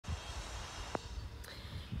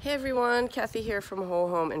Hey everyone, Kathy here from Whole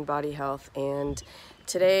Home and Body Health, and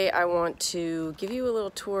today I want to give you a little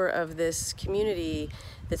tour of this community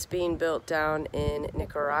that's being built down in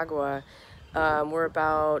Nicaragua. We're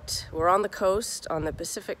on the coast, on the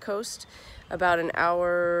Pacific coast, about an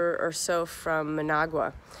hour or so from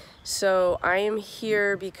Managua. So I am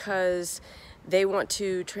here because they want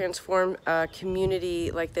to transform a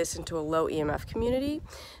community like this into a low EMF community.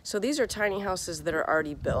 So these are tiny houses that are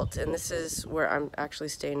already built, and this is where I'm actually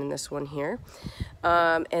staying, in this one here.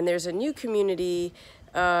 And there's a new community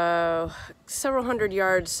several hundred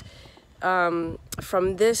yards from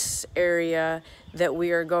this area that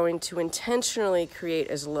we are going to intentionally create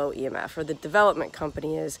as low EMF, or the development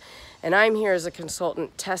company is. And I'm here as a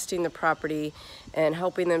consultant testing the property and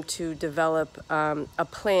helping them to develop a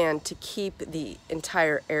plan to keep the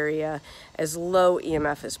entire area as low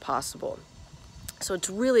EMF as possible. So it's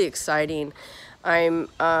really exciting. I'm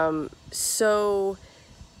so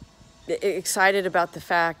excited about the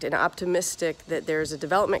fact and optimistic that there's a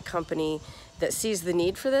development company that sees the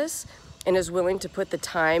need for this and is willing to put the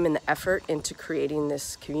time and the effort into creating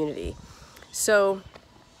this community. So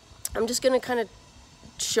I'm just going to kind of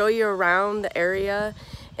show you around the area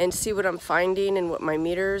and see what I'm finding and what my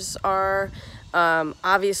meters are.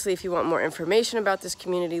 Obviously, if you want more information about this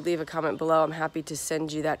community, leave a comment below. I'm happy to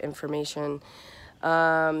send you that information.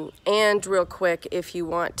 And real quick, if you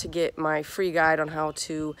want to get my free guide on how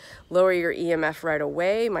to lower your EMF right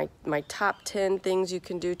away, my top 10 things you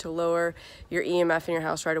can do to lower your EMF in your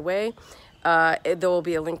house right away, there will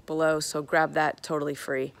be a link below, so grab that, totally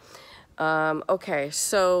free. Okay,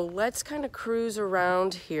 so let's kind of cruise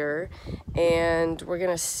around here, and we're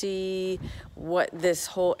gonna see what this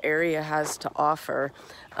whole area has to offer.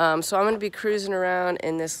 So I'm gonna be cruising around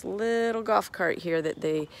in this little golf cart here that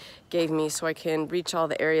they gave me so I can reach all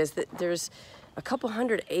the areas. There's a couple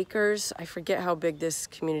hundred acres. I forget how big this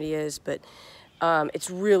community is, but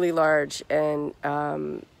it's really large, and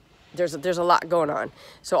there's a lot going on.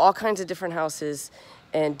 So all kinds of different houses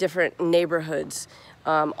and different neighborhoods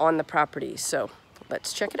on the property. So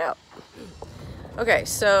let's check it out. Okay,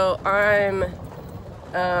 so I'm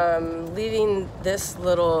leaving this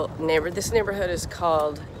little neighborhood. This neighborhood is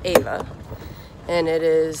called Ava, and it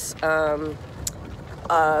is a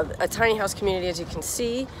tiny house community, as you can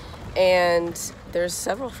see, and there's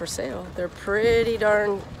several for sale. They're pretty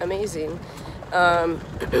darn amazing. And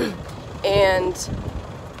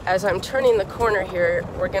as I'm turning the corner here,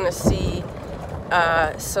 we're gonna see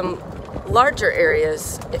some larger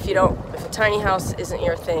areas. If a tiny house isn't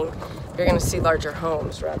your thing, you're gonna see larger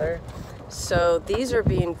homes rather. So these are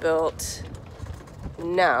being built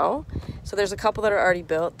now. So there's a couple that are already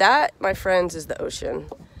built. That, my friends, is the ocean.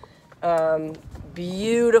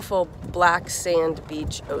 Beautiful black sand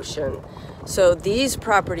beach ocean. So these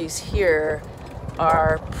properties here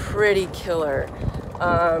are pretty killer.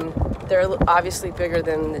 They're obviously bigger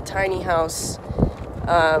than the tiny house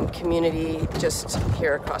community just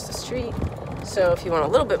here across the street. So if you want a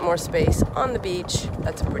little bit more space on the beach,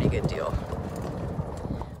 that's a pretty good deal.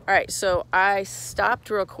 All right, so I stopped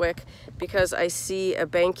real quick because I see a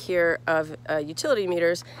bank here of utility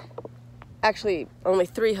meters. Actually, only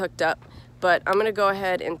 3 hooked up, but I'm gonna go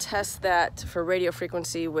ahead and test that for radio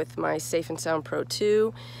frequency with my Safe and Sound Pro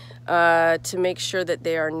 2 to make sure that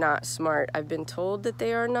they are not smart. I've been told that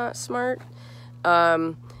they are not smart,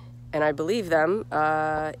 and I believe them.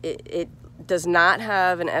 It does not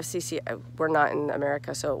have an FCC, we're not in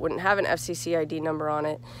America, so it wouldn't have an FCC ID number on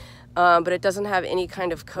it, but it doesn't have any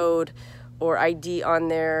kind of code or ID on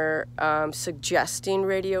there suggesting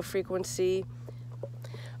radio frequency.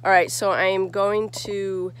 All right, so I am going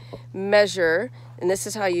to measure, and this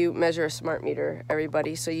is how you measure a smart meter,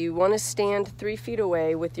 everybody. So you want to stand 3 feet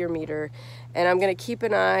away with your meter, and I'm going to keep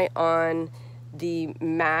an eye on the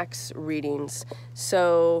max readings.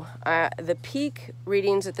 So the peak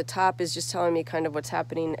readings at the top is just telling me kind of what's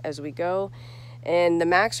happening as we go, and the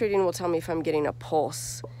max reading will tell me if I'm getting a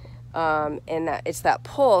pulse. And that it's that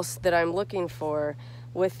pulse that I'm looking for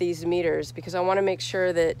with these meters, because I want to make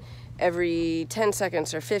sure that every 10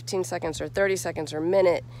 seconds or 15 seconds or 30 seconds or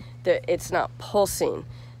minute that it's not pulsing.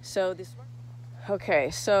 So okay,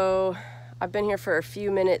 so I've been here for a few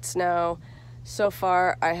minutes now. So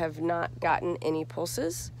far I have not gotten any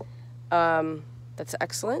pulses. That's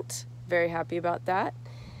excellent. Very happy about that.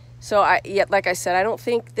 So like I said, I don't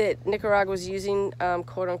think that Nicaragua is using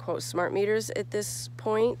quote-unquote smart meters at this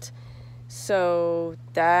point. So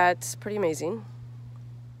that's pretty amazing.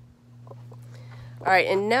 All right,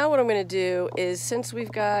 and now what I'm going to do is, since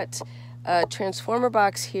we've got a transformer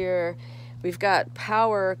box here, we've got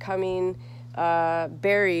power coming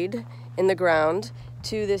buried in the ground,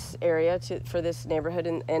 to this area, for this neighborhood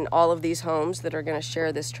and all of these homes that are going to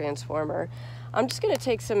share this transformer. I'm just going to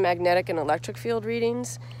take some magnetic and electric field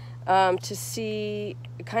readings to see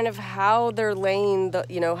kind of how they're laying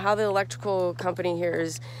how the electrical company here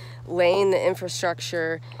is laying the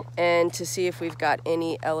infrastructure, and to see if we've got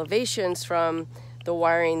any elevations from the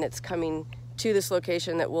wiring that's coming to this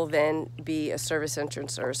location that will then be a service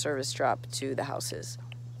entrance or a service drop to the houses.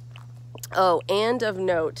 Oh, and of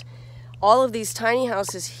note, all of these tiny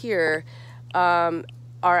houses here are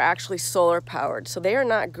actually solar powered, so they are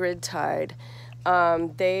not grid tied.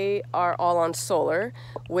 They are all on solar,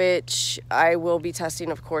 which I will be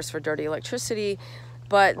testing, of course, for dirty electricity.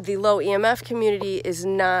 But the low EMF community is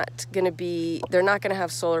not going to be, they're not going to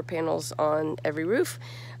have solar panels on every roof.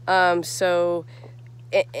 And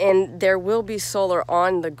there will be solar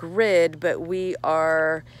on the grid, but we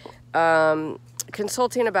are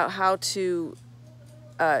consulting about how to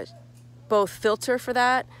both filter for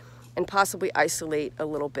that and possibly isolate a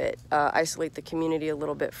little bit, isolate the community a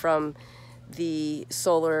little bit from the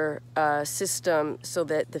solar system, so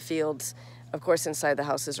that the fields, of course, inside the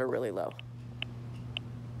houses are really low.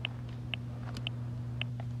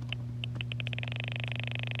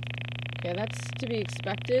 Okay, that's to be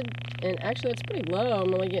expected, and actually it's pretty low.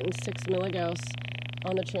 I'm only getting 6 milligauss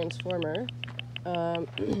on the transformer.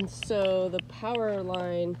 So the power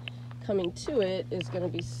line coming to it is going to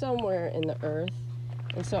be somewhere in the earth,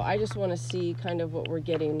 and so I just want to see kind of what we're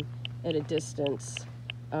getting at a distance,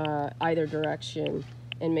 either direction,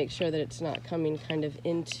 and make sure that it's not coming kind of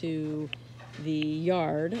into the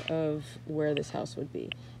yard of where this house would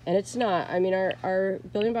be. And it's not. I mean, our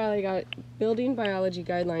building biology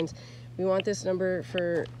guidelines, we want this number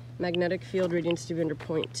for magnetic field readings to be under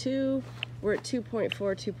 0.2. We're at 2.4,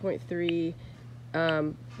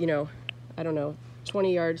 2.3, you know, I don't know,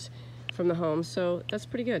 20 yards from the home, so that's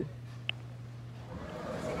pretty good.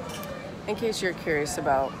 In case you're curious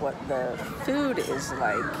about what the food is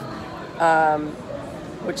like,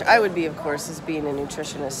 which I would be, of course, as being a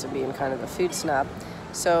nutritionist and being kind of a food snob.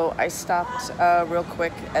 So I stopped real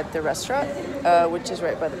quick at the restaurant, which is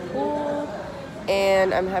right by the pool,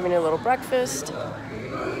 and I'm having a little breakfast,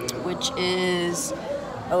 which is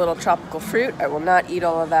a little tropical fruit. I will not eat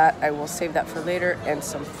all of that. I will save that for later, and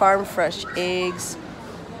some farm fresh eggs,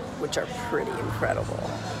 which are pretty incredible.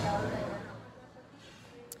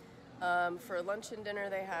 For lunch and dinner,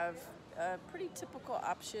 they have pretty typical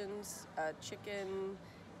options: chicken,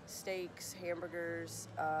 steaks, hamburgers.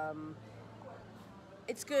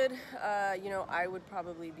 It's good. You know, I would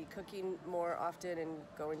probably be cooking more often and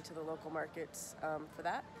going to the local markets for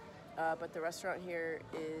that. But the restaurant here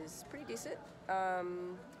is pretty decent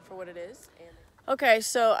for what it is. Okay,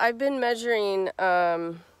 so I've been measuring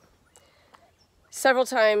several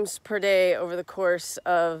times per day over the course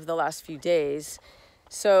of the last few days.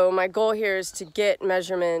 So my goal here is to get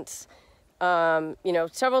measurements, you know,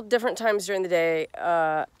 several different times during the day,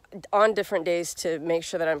 on different days, to make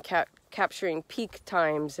sure that I'm capturing peak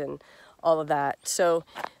times and all of that. So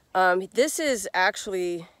this is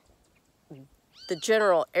actually the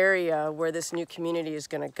general area where this new community is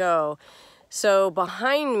going to go. So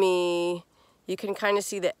behind me, you can kind of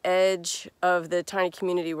see the edge of the tiny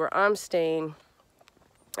community where I'm staying.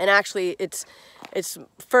 And actually, it's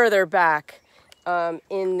further back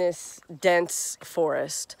in this dense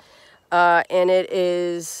forest. And it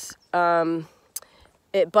is,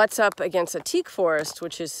 it butts up against a teak forest,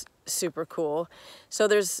 which is super cool. So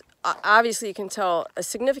there's, obviously you can tell, a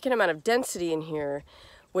significant amount of density in here,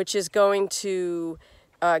 which is going to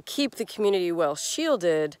keep the community well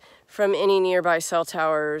shielded from any nearby cell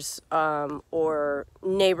towers or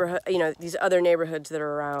neighborhood, you know, these other neighborhoods that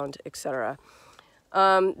are around, etc.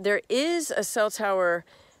 There is a cell tower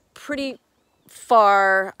pretty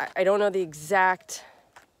far, I don't know the exact,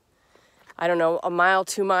 I don't know, a mile,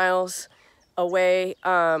 2 miles away,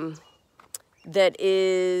 that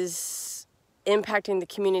is impacting the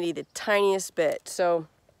community the tiniest bit. So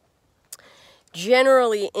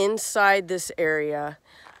generally inside this area,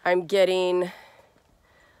 I'm getting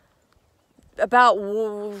about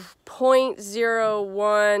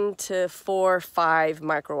 0.01 to 4.5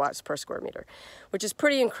 microwatts per square meter, which is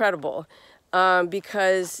pretty incredible,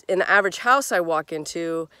 because in the average house I walk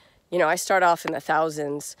into, you know, I start off in the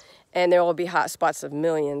thousands, and there will be hot spots of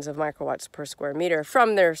millions of microwatts per square meter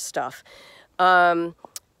from their stuff.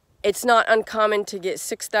 It's not uncommon to get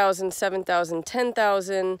 6,000, 7,000,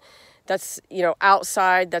 10,000. That's, you know,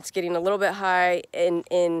 outside. That's getting a little bit high in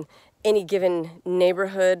any given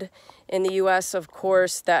neighborhood in the U.S. Of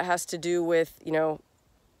course, that has to do with, you know,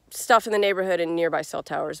 stuff in the neighborhood and nearby cell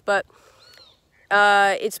towers. But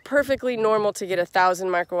it's perfectly normal to get 1,000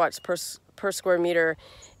 microwatts per per square meter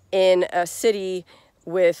in a city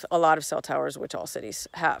with a lot of cell towers, which all cities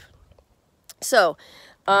have. So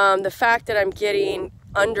the fact that I'm getting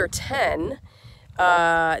under 10,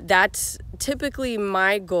 that's typically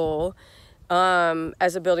my goal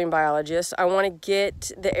as a building biologist. I want to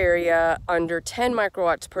get the area under 10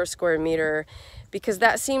 microwatts per square meter because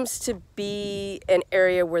that seems to be an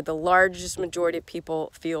area where the largest majority of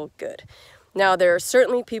people feel good. Now, there are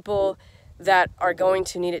certainly people that are going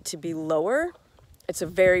to need it to be lower. It's a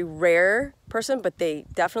very rare person, but they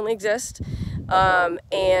definitely exist.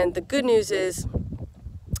 And the good news is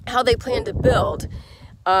how they plan to build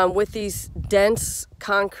with these dense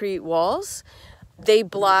concrete walls. They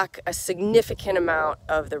block a significant amount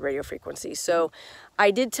of the radio frequency. So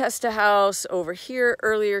I did test a house over here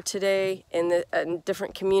earlier today in a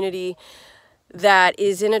different community that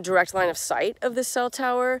is in a direct line of sight of the cell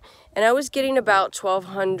tower, and I was getting about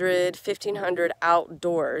 1,200, 1,500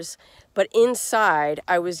 outdoors, but inside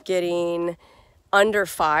I was getting under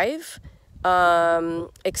 5,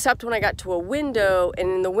 except when I got to a window, and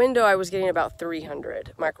in the window I was getting about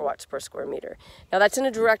 300 microwatts per square meter. Now that's in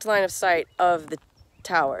a direct line of sight of the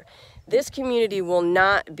tower. This community will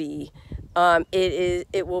not be.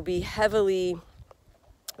 It will be heavily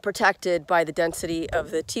protected by the density of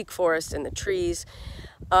the teak forest and the trees.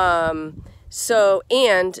 And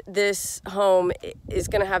this home is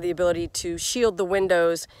going to have the ability to shield the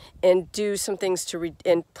windows and do some things to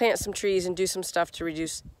and plant some trees and do some stuff to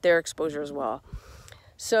reduce their exposure as well.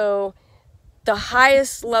 So the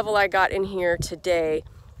highest level I got in here today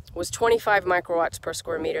was 25 microwatts per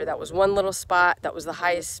square meter. That was one little spot. That was the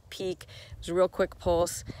highest peak. It was a real quick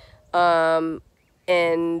pulse.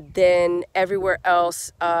 And then everywhere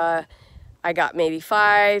else, I got maybe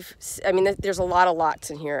 5. I mean, there's a lot of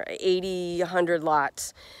lots in here, 80, 100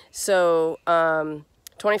 lots. So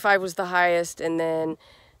 25 was the highest, and then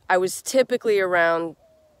I was typically around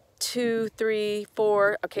 2, 3,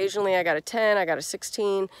 4. Occasionally I got a 10, I got a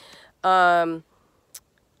 16. And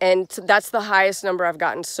that's the highest number I've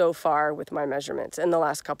gotten so far with my measurements in the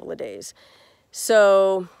last couple of days.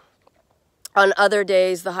 So on other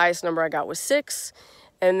days, the highest number I got was 6.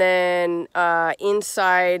 And then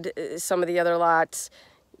inside some of the other lots,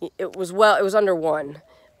 it was under 1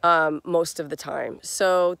 most of the time.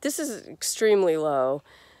 So this is extremely low.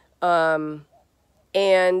 And,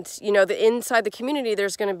 you know, inside the community,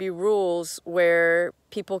 there's going to be rules where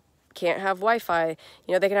people can't have Wi-Fi.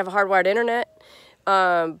 You know, they can have a hardwired internet,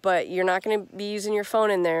 but you're not going to be using your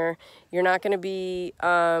phone in there. You're not going to be,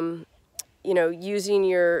 you know, using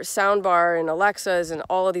your soundbar and Alexas and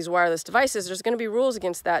all of these wireless devices. There's going to be rules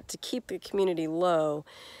against that to keep the community low.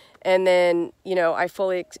 And then, you know, I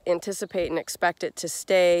fully anticipate and expect it to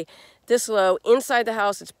stay this low. Inside the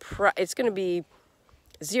house, it's going to be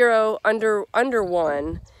 0, under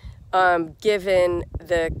 1, given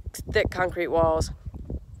the thick concrete walls.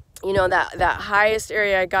 You know, that highest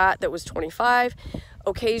area I got that was 25,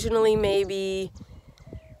 occasionally maybe,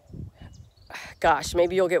 gosh,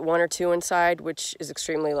 maybe you'll get 1 or 2 inside, which is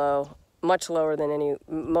extremely low, much lower than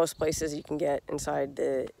most places you can get inside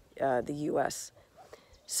the U.S.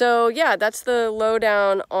 So yeah, that's the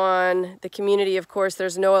lowdown on the community. Of course,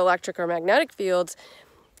 there's no electric or magnetic fields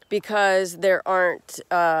because there aren't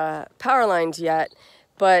power lines yet,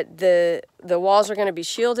 but the walls are going to be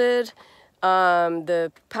shielded.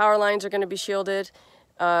 The power lines are going to be shielded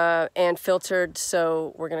and filtered,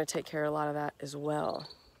 so we're going to take care of a lot of that as well.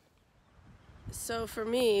 So for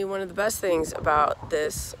me, one of the best things about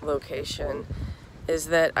this location is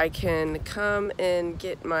that I can come and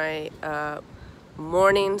get my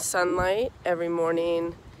morning sunlight every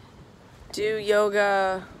morning, do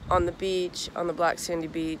yoga on the beach, on the black sandy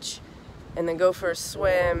beach, and then go for a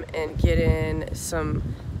swim and get in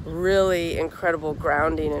some really incredible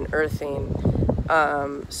grounding and earthing.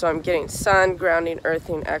 So I'm getting sun, grounding,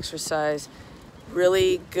 earthing, exercise,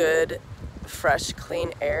 really good, fresh,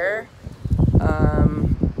 clean air.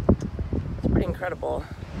 It's pretty incredible.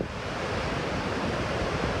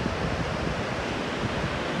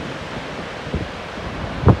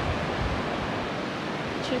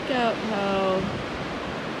 Check out how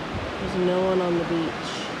there's no one on the beach.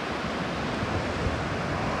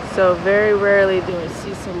 So very rarely do I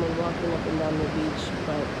see someone walking up and down the beach,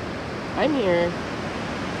 but I'm here.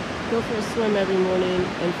 Go for a swim every morning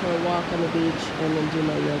and for a walk on the beach and then do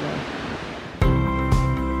my yoga.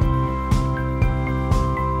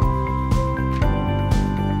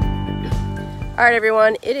 All right,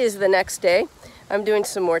 everyone, it is the next day. I'm doing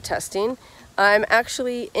some more testing. I'm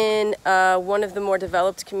actually in one of the more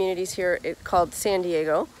developed communities here called San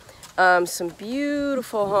Diego. Some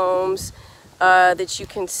beautiful homes. that you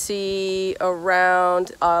can see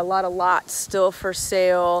around, a lot of lots still for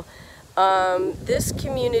sale. This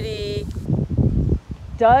community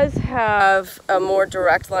does have a more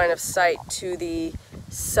direct line of sight to the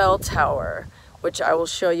cell tower, which I will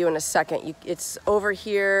show you in a second. It's over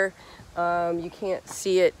here. You can't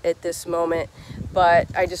see it at this moment, but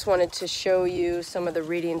I just wanted to show you some of the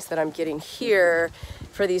readings that I'm getting here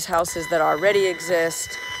for these houses that already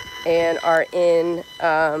exist and are in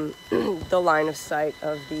the line of sight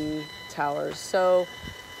of the towers. So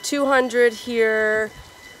 200 here,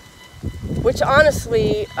 which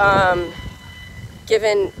honestly,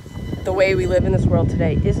 given the way we live in this world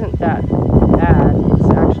today, isn't that bad.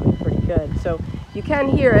 It's actually pretty good. So you can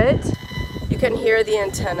hear it. You can hear the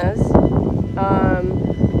antennas.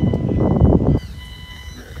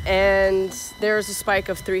 And there's a spike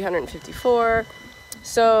of 354.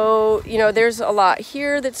 So, you know, there's a lot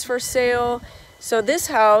here that's for sale. So this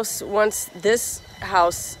house, once this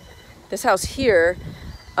house here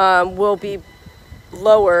will be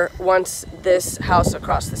lower once this house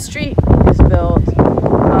across the street is built,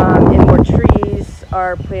 and more trees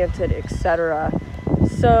are planted, etc.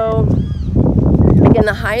 So again,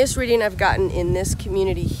 the highest reading I've gotten in this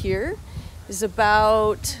community here is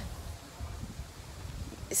about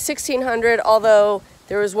 1,600, although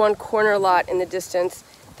there was one corner lot in the distance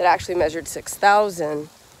that actually measured 6,000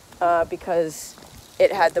 because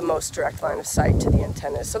it had the most direct line of sight to the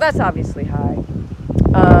antennas. So that's obviously high.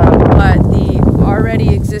 But the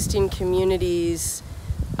already existing communities,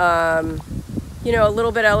 you know, a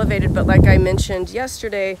little bit elevated, but like I mentioned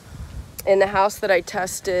yesterday, in the house that I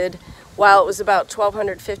tested, while it was about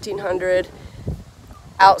 1,200, 1,500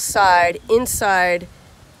 outside, inside,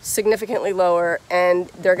 significantly lower, and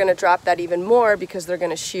they're going to drop that even more because they're going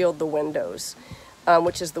to shield the windows,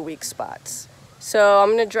 which is the weak spots. So I'm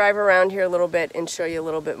going to drive around here a little bit and show you a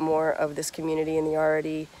little bit more of this community and the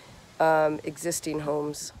already existing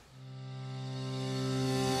homes.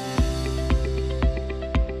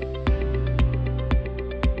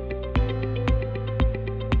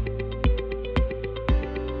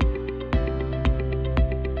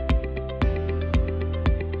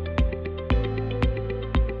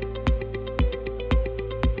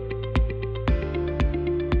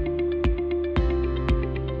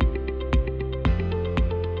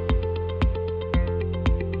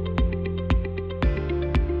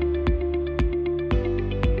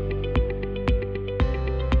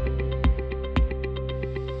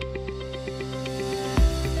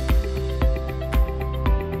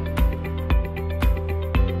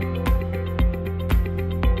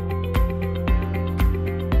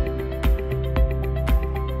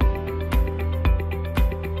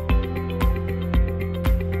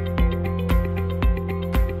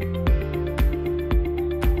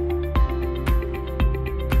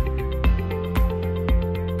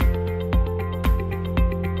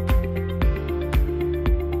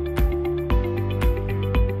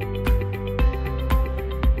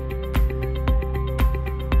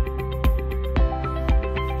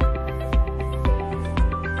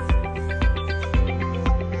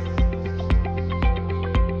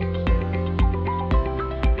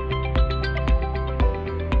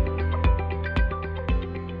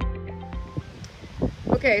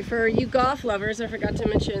 Okay, for you golf lovers, I forgot to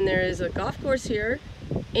mention there is a golf course here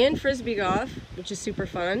and frisbee golf, which is super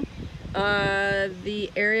fun.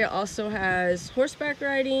 The area also has horseback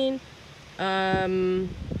riding, a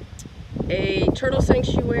turtle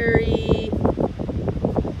sanctuary,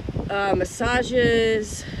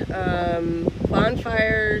 massages,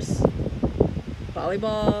 bonfires,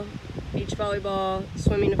 volleyball, beach volleyball,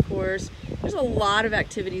 swimming of course. There's a lot of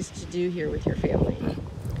activities to do here with your family.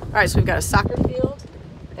 All right, so we've got a soccer field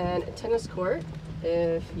and a tennis court,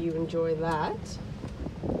 if you enjoy that.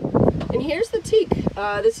 And here's the teak.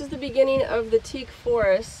 This is the beginning of the teak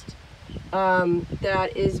forest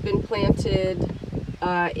that has been planted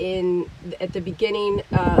at the beginning,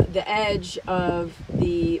 the edge of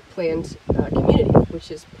the planned community, which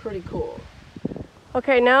is pretty cool.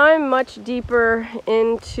 Okay, now I'm much deeper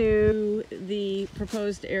into the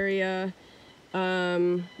proposed area.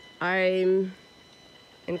 I'm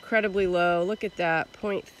incredibly low. Look at that,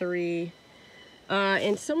 0.3.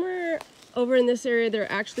 And somewhere over in this area, they're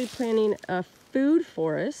actually planting a food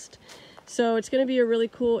forest. So it's going to be a really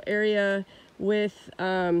cool area with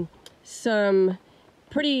some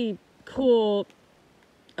pretty cool,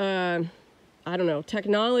 I don't know,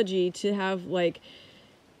 technology to have, like,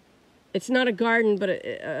 it's not a garden, but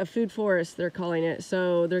a food forest, they're calling it.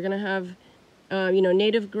 So they're going to have, you know,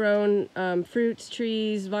 native grown fruits,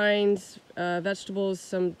 trees, vines, vegetables,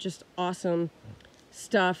 some just awesome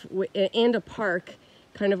stuff, and a park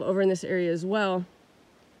kind of over in this area as well.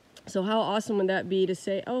 So how awesome would that be to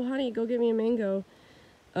say, oh honey, go get me a mango,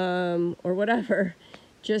 or whatever.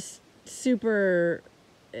 Just super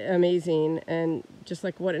amazing, and just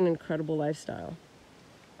like what an incredible lifestyle.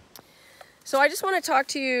 So I just want to talk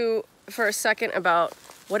to you for a second about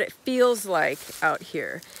what it feels like out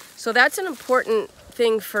here. So that's an important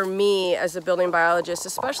thing for me as a building biologist,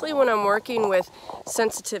 especially when I'm working with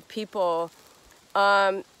sensitive people.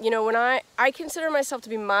 You know, when I consider myself to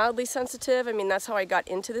be mildly sensitive. I mean, that's how I got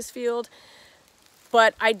into this field.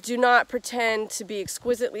 But I do not pretend to be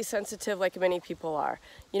exquisitely sensitive like many people are.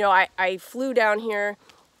 You know, I flew down here.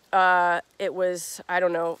 It was, I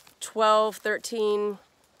don't know, 12, 13,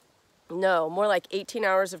 no, more like 18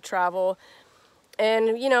 hours of travel.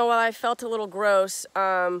 And, you know, while I felt a little gross,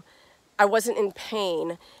 I wasn't in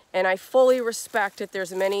pain. And I fully respect that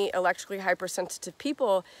there's many electrically hypersensitive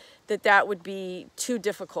people that would be too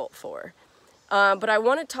difficult for. But I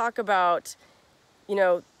want to talk about, you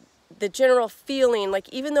know, the general feeling, like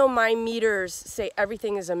even though my meters say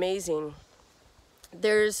everything is amazing,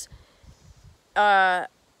 there's,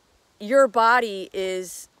 your body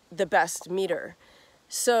is the best meter.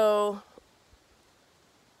 So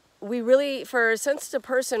we really, for a sensitive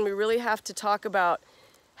person, we really have to talk about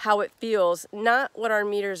how it feels, not what our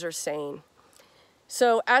meters are saying.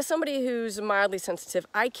 So as somebody who's mildly sensitive,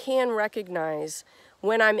 I can recognize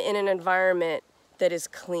when I'm in an environment that is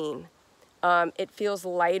clean. It feels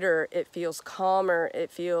lighter, it feels calmer, it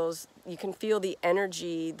feels, you can feel the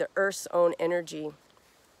energy, the Earth's own energy.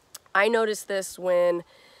 I notice this when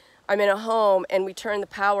I'm in a home and we turn the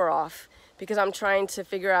power off because I'm trying to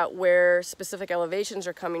figure out where specific elevations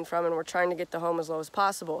are coming from, and we're trying to get the home as low as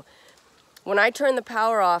possible. When I turn the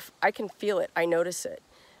power off, I can feel it, I notice it.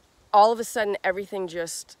 All of a sudden, everything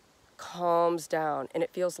just calms down and it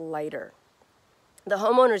feels lighter. The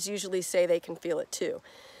homeowners usually say they can feel it too.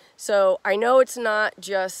 So I know it's not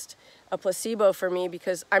just a placebo for me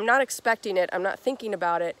because I'm not expecting it, I'm not thinking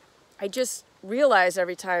about it. I just realize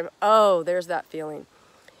every time, oh, there's that feeling.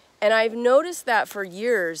 And I've noticed that for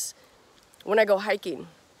years when I go hiking.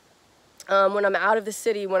 When I'm out of the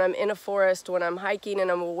city, when I'm in a forest, when I'm hiking and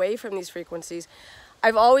I'm away from these frequencies,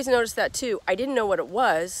 I've always noticed that too. I didn't know what it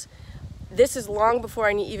was. This is long before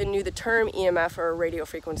I even knew the term EMF or radio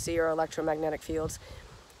frequency or electromagnetic fields.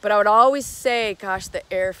 But I would always say, gosh, the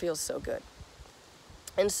air feels so good.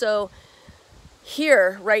 And so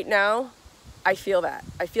here, right now, I feel that.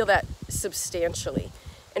 I feel that substantially.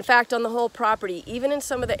 In fact, on the whole property, even in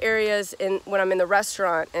some of the areas when I'm in the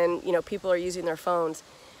restaurant and, you know, people are using their phones,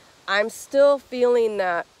 I'm still feeling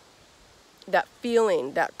that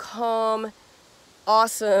feeling, that calm,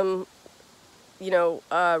 awesome, you know,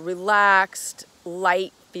 relaxed,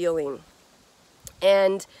 light feeling.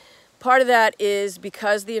 And part of that is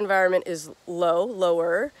because the environment is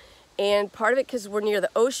lower, and part of it because we're near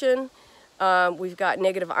the ocean. We've got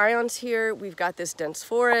negative ions here. We've got this dense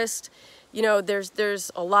forest. You know,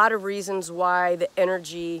 there's a lot of reasons why the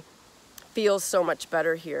energy feels so much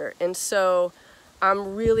better here. And so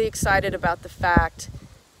I'm really excited about the fact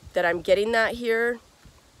that I'm getting that here,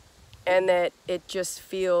 and that it just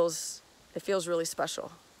feels, it feels really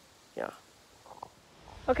special. Yeah.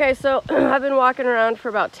 Okay, so I've been walking around for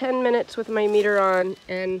about 10 minutes with my meter on,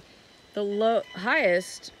 and the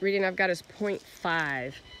highest reading I've got is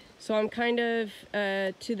 0.5. So I'm kind of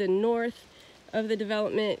to the north of the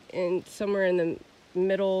development and somewhere in the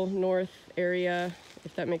middle north area,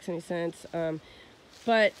 if that makes any sense.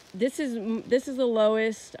 But this is the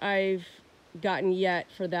lowest I've gotten yet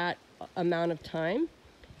for that amount of time,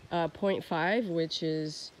 0.5, which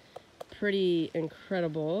is pretty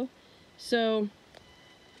incredible. So,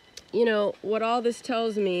 you know, what all this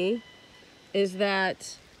tells me is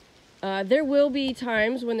that there will be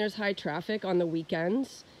times when there's high traffic on the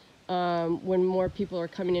weekends, when more people are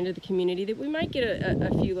coming into the community, that we might get a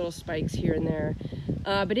few little spikes here and there.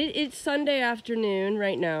 But it's Sunday afternoon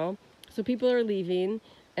right now, so people are leaving,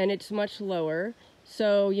 and it's much lower.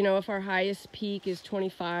 So, you know, if our highest peak is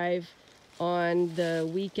 25 on the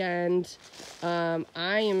weekend,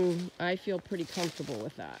 I feel pretty comfortable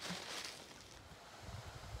with that.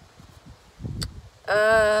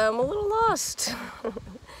 I'm a little lost.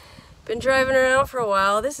 Been driving around for a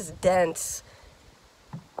while. This is dense,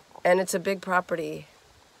 and it's a big property.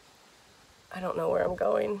 I don't know where I'm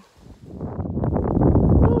going.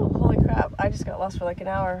 Ooh, holy crap, I just got lost for like an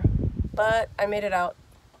hour, but I made it out.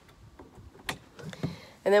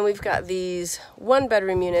 And then we've got these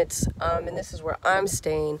 1-bedroom units, and this is where I'm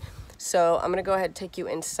staying. So I'm gonna go ahead and take you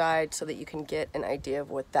inside so that you can get an idea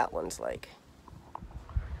of what that one's like.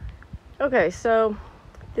 Okay, so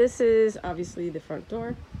this is obviously the front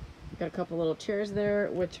door. Got a couple little chairs there,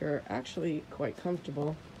 which are actually quite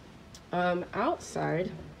comfortable.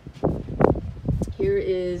 Outside, here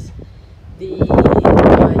is the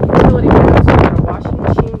utility room. So we've got a washing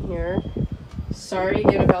machine here. Sorry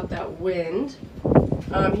again about that wind.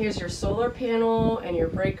 Here's your solar panel and your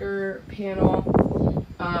breaker panel.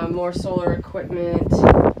 More solar equipment.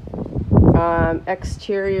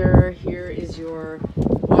 Exterior, here is your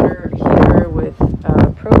water heater with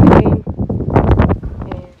propane.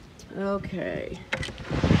 Okay,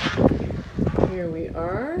 here we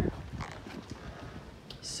are.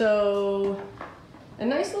 So, a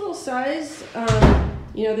nice little size.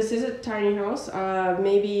 You know, this is a tiny house.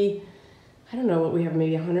 Maybe, I don't know what we have,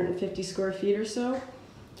 maybe 150 square feet or so.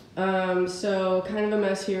 So kind of a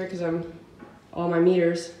mess here because all my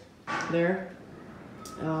meters there.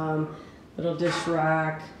 Little dish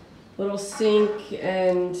rack, little sink,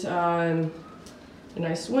 and a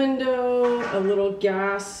nice window, a little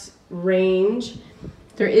gas range.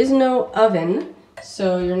 There is no oven,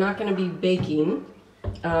 so you're not going to be baking,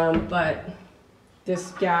 but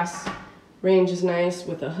this gas range is nice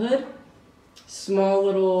with a hood. Small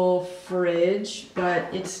little fridge, but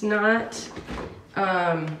it's not,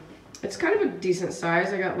 it's kind of a decent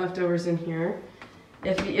size. I got leftovers in here.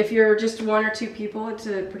 If you're just 1 or 2 people, it's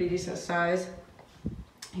a pretty decent size.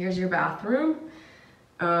 Here's your bathroom.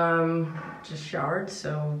 Just showered,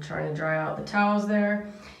 so I'm trying to dry out the towels there.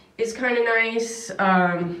 It's kind of nice.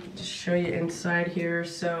 Just show you inside here.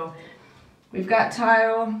 So we've got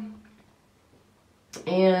tile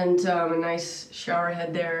and a nice shower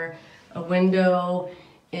head there. A window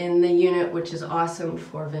in the unit, which is awesome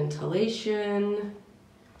for ventilation.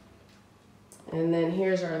 And then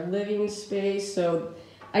here's our living space. So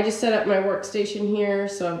I just set up my workstation here.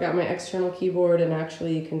 So I've got my external keyboard, and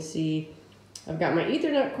actually you can see I've got my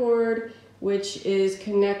Ethernet cord, which is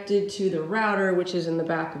connected to the router, which is in the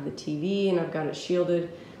back of the TV, and I've got it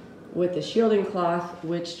shielded with the shielding cloth,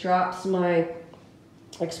 which drops my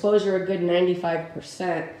exposure a good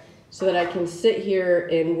 95%, so that I can sit here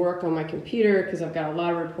and work on my computer because I've got a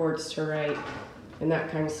lot of reports to write and that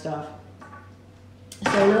kind of stuff.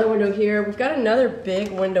 So another window here. We've got another big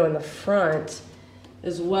window in the front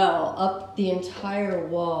as well, up the entire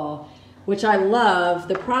wall, which I love.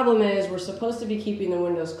 The problem is we're supposed to be keeping the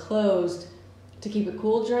windows closed to keep it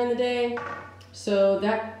cool during the day, so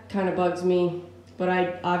that kind of bugs me, but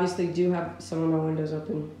I obviously do have some of my windows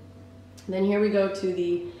open. And then here we go to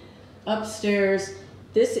the upstairs.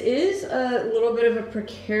 This is a little bit of a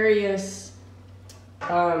precarious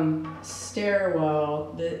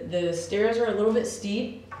stairwell. The stairs are a little bit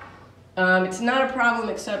steep. It's not a problem,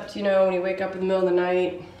 except, you know, when you wake up in the middle of the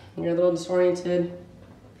night and you're a little disoriented,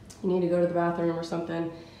 you need to go to the bathroom or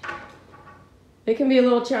something. It can be a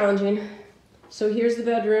little challenging. So here's the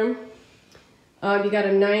bedroom. You got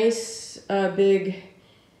a nice big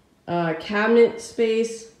cabinet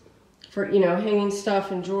space for, you know, hanging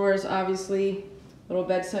stuff and drawers, obviously. Little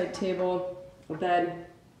bedside table, a bed.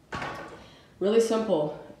 Really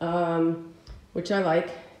simple, which I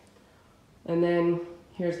like. And then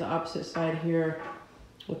here's the opposite side here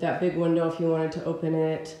with that big window if you wanted to open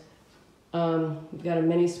it. You've got a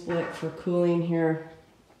mini split for cooling here.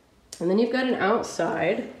 And then you've got an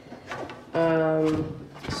outside.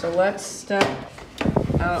 So let's step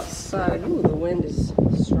outside. Ooh, the wind is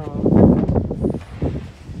strong.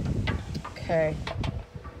 Okay.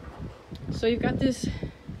 So you've got this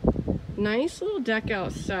nice little deck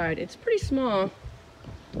outside. It's pretty small,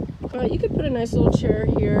 but you could put a nice little chair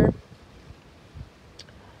here.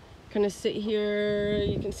 Kind of sit here.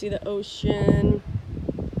 You can see the ocean.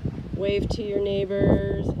 Wave to your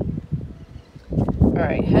neighbors. All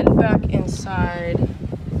right, heading back inside.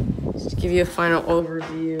 Just to give you a final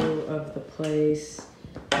overview of the place.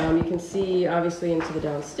 You can see obviously into the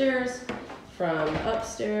downstairs from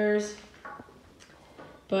upstairs,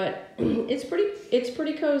 but it's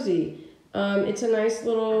pretty cozy. It's a nice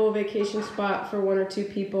little vacation spot for 1 or 2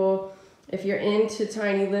 people. If you're into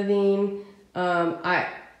tiny living,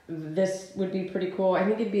 this would be pretty cool. I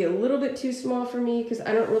think it'd be a little bit too small for me because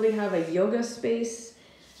I don't really have a yoga space.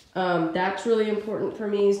 That's really important for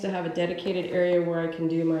me, is to have a dedicated area where I can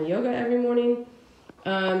do my yoga every morning.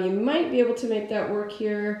 You might be able to make that work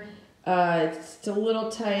here. It's a little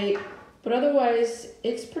tight, but otherwise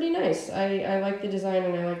it's pretty nice. I like the design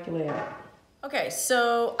and I like the layout. Okay,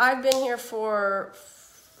 so I've been here for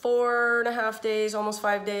 4.5 days, almost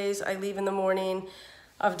 5 days. I leave in the morning.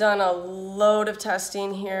 I've done a load of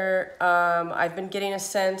testing here. I've been getting a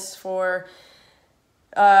sense for,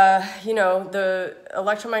 you know, the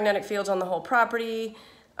electromagnetic fields on the whole property,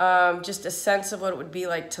 just a sense of what it would be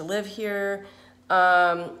like to live here.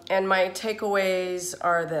 and my takeaways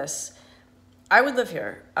are this. I would live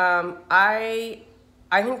here. I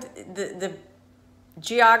think the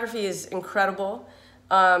geography is incredible.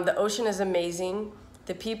 The ocean is amazing.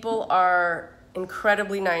 The people are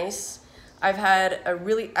incredibly nice. I've had a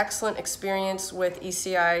really excellent experience with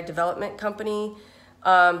ECI Development Company.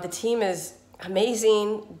 The team is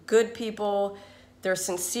amazing, good people. They're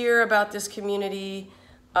sincere about this community.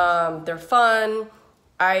 They're fun.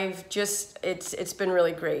 It's been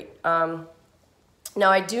really great. Now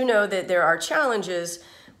I do know that there are challenges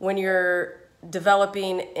when you're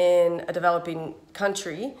developing in a developing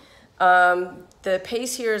country. The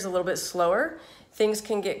pace here is a little bit slower. Things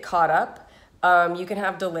can get caught up. You can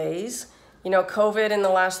have delays. You know, COVID in the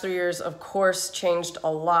last 3 years, of course, changed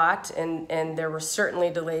a lot, and there were certainly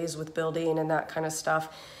delays with building and that kind of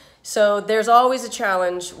stuff. So there's always a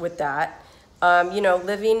challenge with that. You know,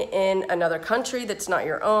 living in another country that's not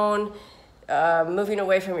your own, moving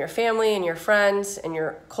away from your family and your friends and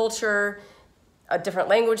your culture, a different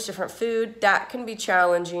language, different food, that can be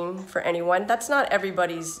challenging for anyone. That's not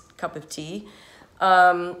everybody's cup of tea.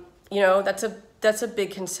 You know, that's a big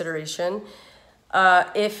consideration.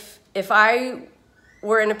 If I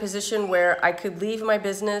were in a position where I could leave my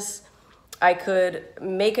business, I could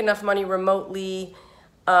make enough money remotely,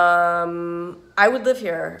 I would live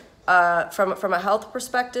here. From a health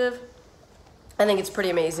perspective, I think it's pretty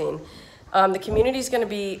amazing. The community is going to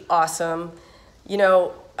be awesome. You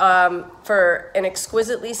know, for an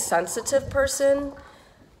exquisitely sensitive person,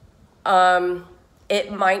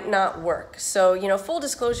 it might not work. So, you know, full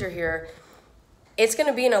disclosure here, it's going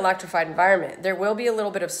to be an electrified environment. There will be a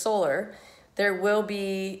little bit of solar. There will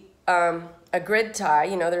be a grid tie.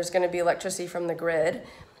 You know, there's going to be electricity from the grid.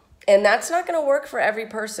 And that's not going to work for every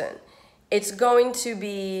person. It's going to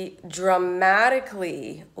be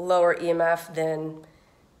dramatically lower EMF than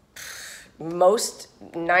most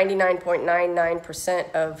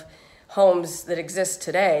 99.99% of homes that exist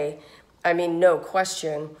today. I mean, no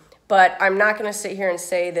question. But I'm not going to sit here and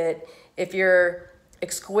say that if you're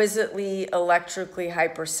exquisitely electrically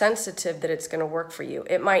hypersensitive that it's going to work for you.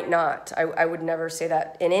 It might not. I would never say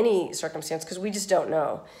that in any circumstance because we just don't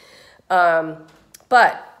know.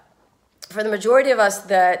 But for the majority of us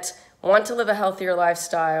that want to live a healthier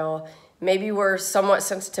lifestyle, maybe we're somewhat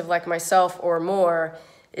sensitive like myself or more,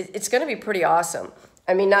 it's going to be pretty awesome.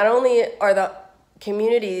 I mean, not only is the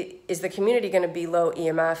community going to be low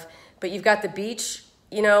EMF, but you've got the beach,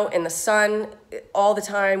 you know, and the sun all the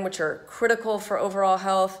time, which are critical for overall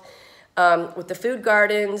health, with the food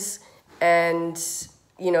gardens and,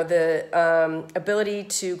 you know, the ability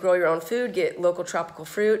to grow your own food, get local tropical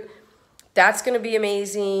fruit. That's going to be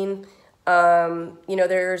amazing. You know,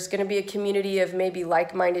 there's going to be a community of maybe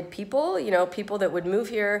like-minded people, you know, people that would move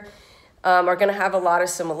here are going to have a lot of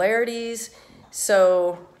similarities.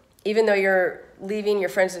 So even though you're leaving your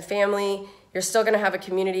friends and family, you're still going to have a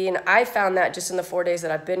community. And I found that just in the 4 days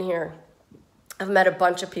that I've been here. I've met a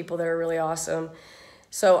bunch of people that are really awesome.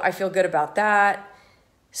 So I feel good about that.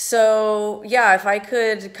 So yeah, if I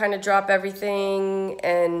could kind of drop everything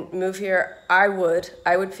and move here, I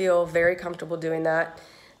would feel very comfortable doing that.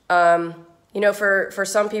 You know, for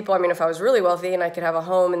some people, I mean, if I was really wealthy and I could have a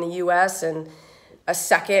home in the US and a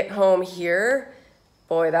second home here,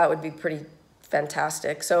 boy, that would be pretty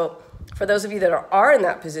fantastic. So for those of you that are in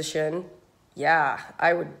that position, yeah,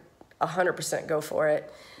 I would 100% go for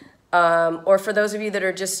it. Or for those of you that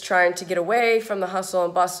are just trying to get away from the hustle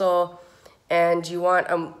and bustle and you want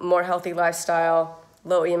a more healthy lifestyle,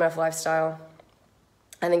 low EMF lifestyle,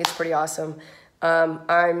 I think it's pretty awesome.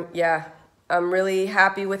 I'm really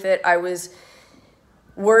happy with it. I was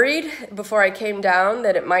worried before I came down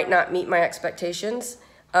that it might not meet my expectations,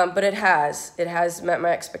 but it has. It has met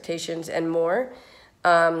my expectations and more.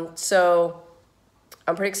 So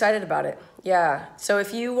I'm pretty excited about it. Yeah. So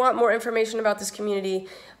if you want more information about this community,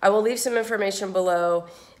 I will leave some information below.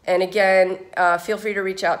 And again, feel free to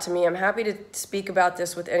reach out to me. I'm happy to speak about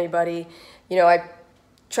this with anybody. You know, I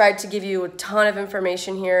tried to give you a ton of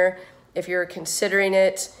information here if you're considering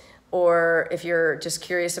it or if you're just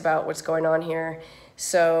curious about what's going on here.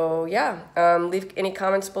 So yeah, leave any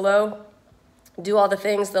comments below. Do all the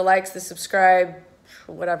things, the likes, the subscribe,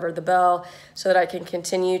 whatever, the bell, so that I can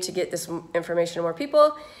continue to get this information to more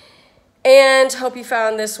people. And hope you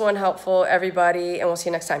found this one helpful, everybody, and we'll see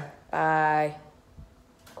you next time. Bye.